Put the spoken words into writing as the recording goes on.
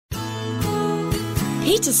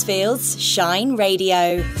Petersfield's Shine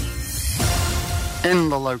Radio. In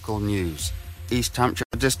the local news, East Hampshire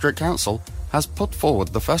District Council has put forward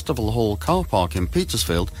the Festival Hall car park in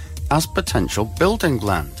Petersfield as potential building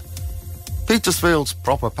land. Petersfield's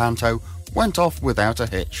proper panto went off without a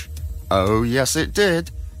hitch. Oh yes it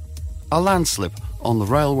did. A landslip on the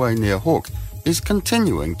railway near Hook is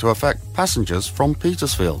continuing to affect passengers from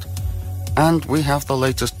Petersfield. And we have the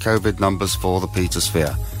latest COVID numbers for the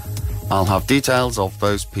Petersphere. I'll have details of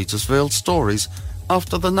those Petersfield stories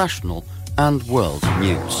after the national and world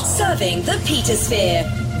news. Serving the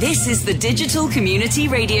Petersphere. This is the digital community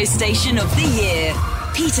radio station of the year.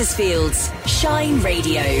 Petersfield's Shine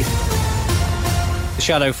Radio. The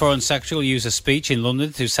Shadow Foreign Secretary will use a speech in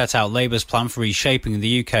London to set out Labour's plan for reshaping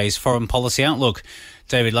the UK's foreign policy outlook.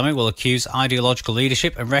 David Lammy will accuse ideological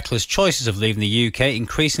leadership and reckless choices of leaving the UK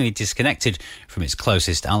increasingly disconnected from its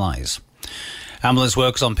closest allies. Ambulance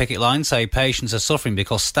workers on picket lines say patients are suffering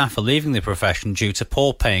because staff are leaving the profession due to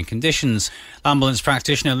poor paying conditions. Ambulance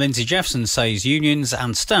practitioner Lindsay Jeffson says unions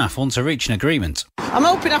and staff want to reach an agreement. I'm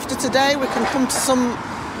hoping after today we can come to some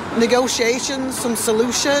negotiations, some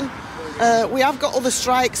solution. We have got other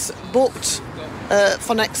strikes booked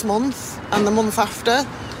for next month and the month after,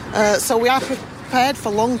 so we are prepared for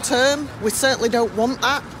long term. We certainly don't want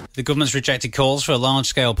that. The government's rejected calls for a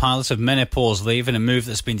large-scale pilot of menopause leave in a move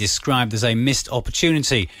that's been described as a missed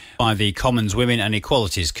opportunity by the Commons Women and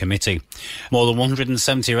Equalities Committee. More than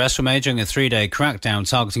 170 arrests were made during a 3-day crackdown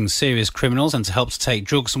targeting serious criminals and to help to take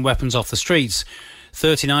drugs and weapons off the streets.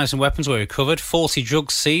 30 knives and weapons were recovered, 40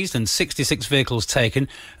 drugs seized and 66 vehicles taken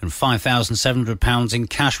and £5,700 in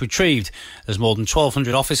cash retrieved. There's more than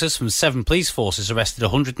 1,200 officers from 7 police forces arrested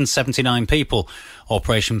 179 people.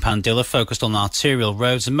 Operation Pandilla focused on arterial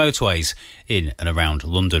roads and motorways in and around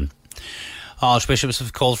London. Archbishops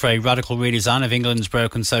have called for a radical redesign of England's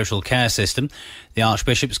broken social care system. The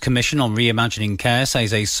Archbishops' Commission on Reimagining Care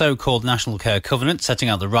says a so-called National Care Covenant setting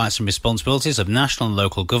out the rights and responsibilities of national and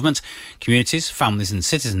local government, communities, families and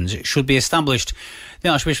citizens should be established. The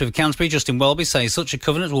Archbishop of Canterbury, Justin Welby, says such a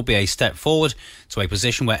covenant will be a step forward to a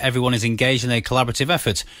position where everyone is engaged in a collaborative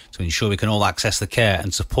effort to ensure we can all access the care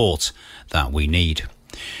and support that we need.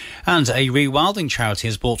 And a rewilding charity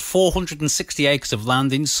has bought 460 acres of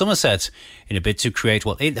land in Somerset in a bid to create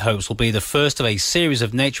what it hopes will be the first of a series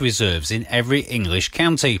of nature reserves in every English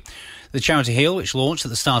county. The charity Heal, which launched at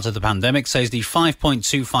the start of the pandemic, says the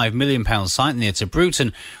 £5.25 million site near to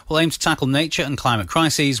Bruton will aim to tackle nature and climate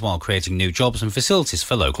crises while creating new jobs and facilities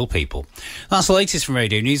for local people. That's the latest from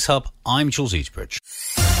Radio News Hub. I'm Jules Eatbridge.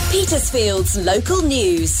 Petersfield's local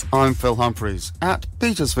news. I'm Phil Humphreys at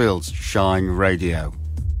Petersfield's Shine Radio.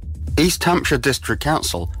 East Hampshire District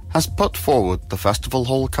Council has put forward the Festival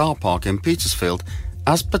Hall car park in Petersfield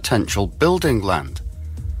as potential building land.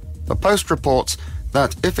 The Post reports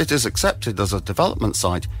that if it is accepted as a development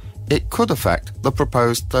site, it could affect the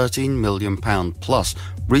proposed £13 million plus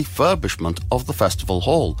refurbishment of the Festival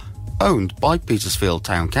Hall, owned by Petersfield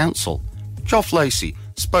Town Council. Geoff Lacey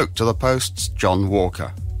spoke to the Post's John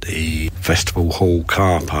Walker. The Festival Hall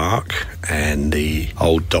car park and the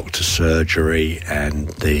old doctor's surgery and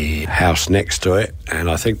the house next to it, and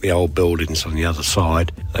I think the old buildings on the other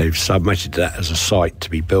side, they've submitted that as a site to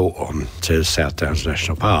be built on to South Downs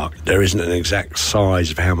National Park. There isn't an exact size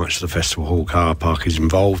of how much the Festival Hall car park is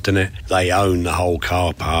involved in it. They own the whole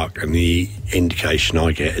car park, and the indication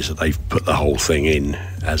I get is that they've put the whole thing in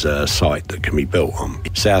as a site that can be built on.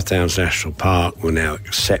 South Downs National Park will now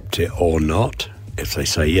accept it or not. If they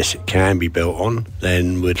say yes, it can be built on,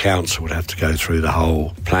 then the council would have to go through the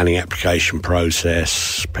whole planning application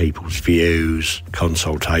process, people's views,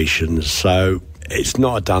 consultations, so it's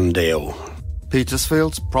not a done deal.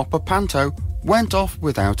 Petersfield's proper panto went off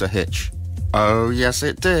without a hitch. Oh yes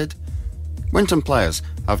it did. Winton players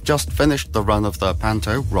have just finished the run of their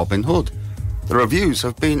panto Robin Hood. The reviews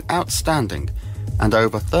have been outstanding and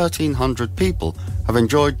over 1,300 people have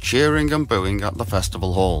enjoyed cheering and booing at the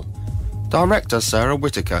Festival Hall. Director Sarah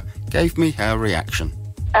Whittaker gave me her reaction.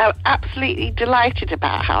 I'm absolutely delighted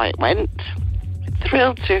about how it went.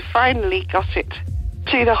 Thrilled to have finally got it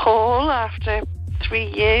to the hall after 3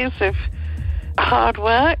 years of hard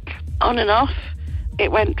work, on and off.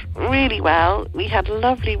 It went really well. We had a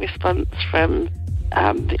lovely response from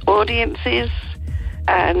the audiences,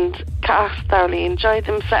 and cast thoroughly enjoyed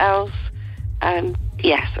themselves. And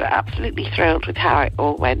yes, we're absolutely thrilled with how it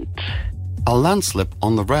all went. A landslip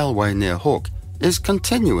on the railway near Hook is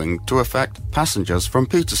continuing to affect passengers from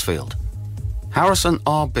Petersfield. Harrison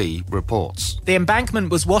RB reports. The embankment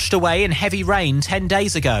was washed away in heavy rain 10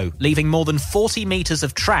 days ago, leaving more than 40 metres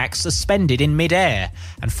of track suspended in mid-air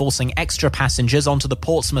and forcing extra passengers onto the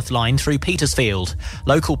Portsmouth line through Petersfield.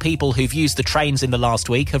 Local people who've used the trains in the last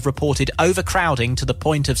week have reported overcrowding to the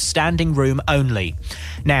point of standing room only.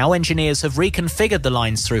 Now, engineers have reconfigured the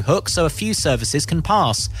lines through Hook so a few services can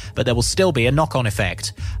pass, but there will still be a knock-on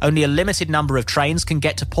effect. Only a limited number of trains can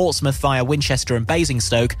get to Portsmouth via Winchester and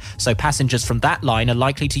Basingstoke, so passengers from that line are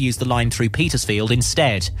likely to use the line through Petersfield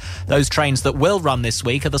instead. Those trains that will run this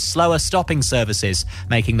week are the slower stopping services,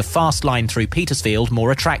 making the fast line through Petersfield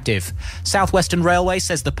more attractive. South Western Railway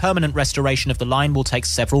says the permanent restoration of the line will take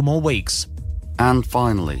several more weeks. And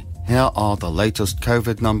finally, here are the latest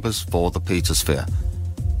COVID numbers for the Petersphere.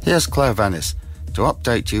 Here's Claire Venice to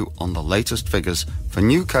update you on the latest figures for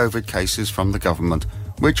new COVID cases from the government,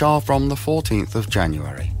 which are from the 14th of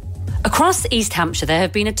January. Across East Hampshire, there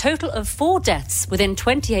have been a total of 4 deaths within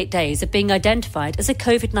 28 days of being identified as a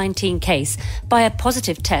COVID-19 case by a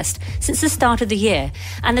positive test since the start of the year,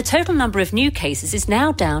 and the total number of new cases is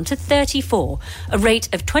now down to 34, a rate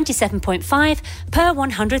of 27.5 per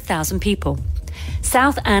 100,000 people.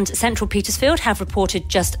 South and Central Petersfield have reported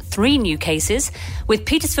just 3 new cases, with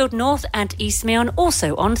Petersfield North and East Meon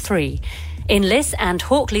also on 3. In Liss and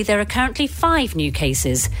Hawkley, there are currently 5 new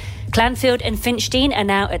cases. Clanfield and Finchdean are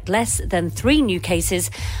now at less than 3 new cases,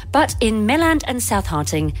 but in Milland and South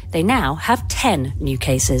Harting, they now have 10 new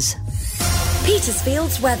cases.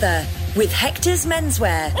 Petersfield's weather with Hector's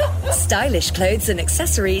Menswear. Stylish clothes and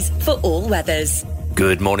accessories for all weathers.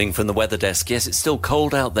 Good morning from the weather desk. Yes, it's still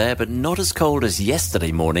cold out there, but not as cold as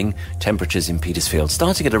yesterday morning. Temperatures in Petersfield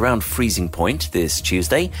starting at around freezing point this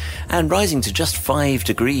Tuesday and rising to just 5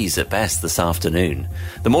 degrees at best this afternoon.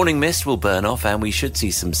 The morning mist will burn off and we should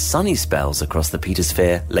see some sunny spells across the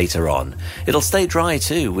Petersphere later on. It'll stay dry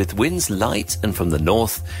too, with winds light and from the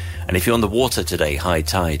north. And if you're on the water today, high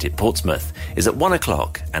tide at Portsmouth is at 1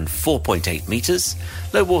 o'clock and 4.8 metres.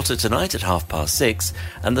 Low water tonight at 6:30,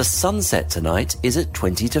 and the sunset tonight is at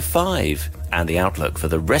 20 to 5. And the outlook for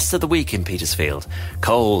the rest of the week in Petersfield,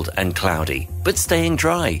 cold and cloudy, but staying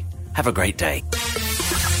dry. Have a great day.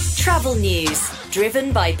 Travel news,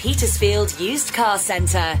 driven by Petersfield Used Car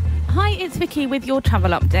Centre. Hi, it's Vicky with your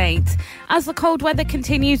travel update. As the cold weather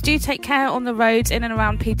continues, do take care on the roads in and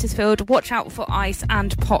around Petersfield. Watch out for ice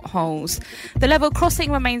and potholes. The level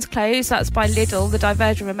crossing remains closed. That's by Liddell. The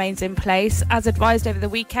diversion remains in place. As advised over the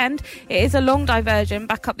weekend, it is a long diversion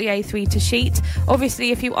back up the A3 to Sheet.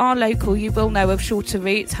 Obviously, if you are local, you will know of shorter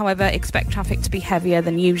routes. However, expect traffic to be heavier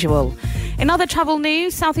than usual. In other travel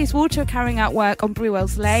news, South East Water are carrying out work on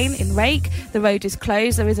Brewells Lane in Rake. The road is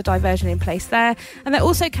closed. There is a diversion in place there. And they're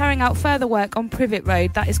also carrying out further work on Privet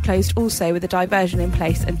Road. That is closed also, with a diversion in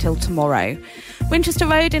place until tomorrow. Winchester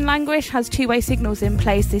Road in Languish has 2-way signals in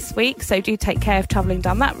place this week, so do take care of travelling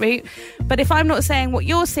down that route. But if I'm not saying what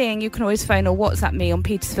you're seeing, you can always phone or WhatsApp me on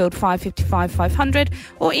Petersfield 555 500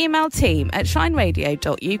 or email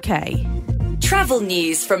team@shineradio.uk. Travel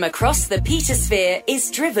news from across the Petersphere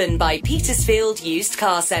is driven by Petersfield Used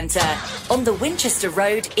Car Centre on the Winchester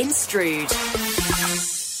Road in Strood.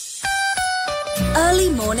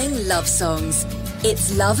 Early morning love songs.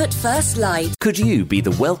 It's love at first light. Could you be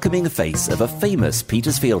the welcoming face of a famous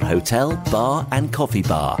Petersfield hotel, bar and coffee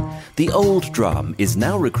bar? The Old Drum is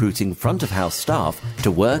now recruiting front-of-house staff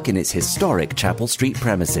to work in its historic Chapel Street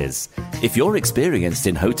premises. If you're experienced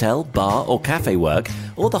in hotel, bar or cafe work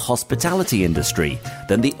or the hospitality industry,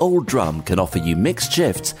 then the Old Drum can offer you mixed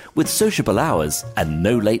shifts with sociable hours and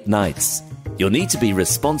no late nights. You'll need to be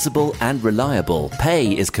responsible and reliable.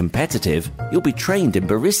 Pay is competitive. You'll be trained in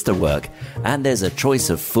barista work. And there's a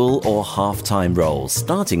choice of full or half-time roles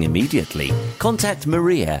starting immediately. Contact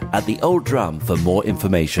Maria at The Old Drum for more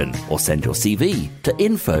information or send your CV to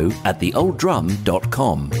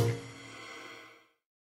info@theolddrum.com.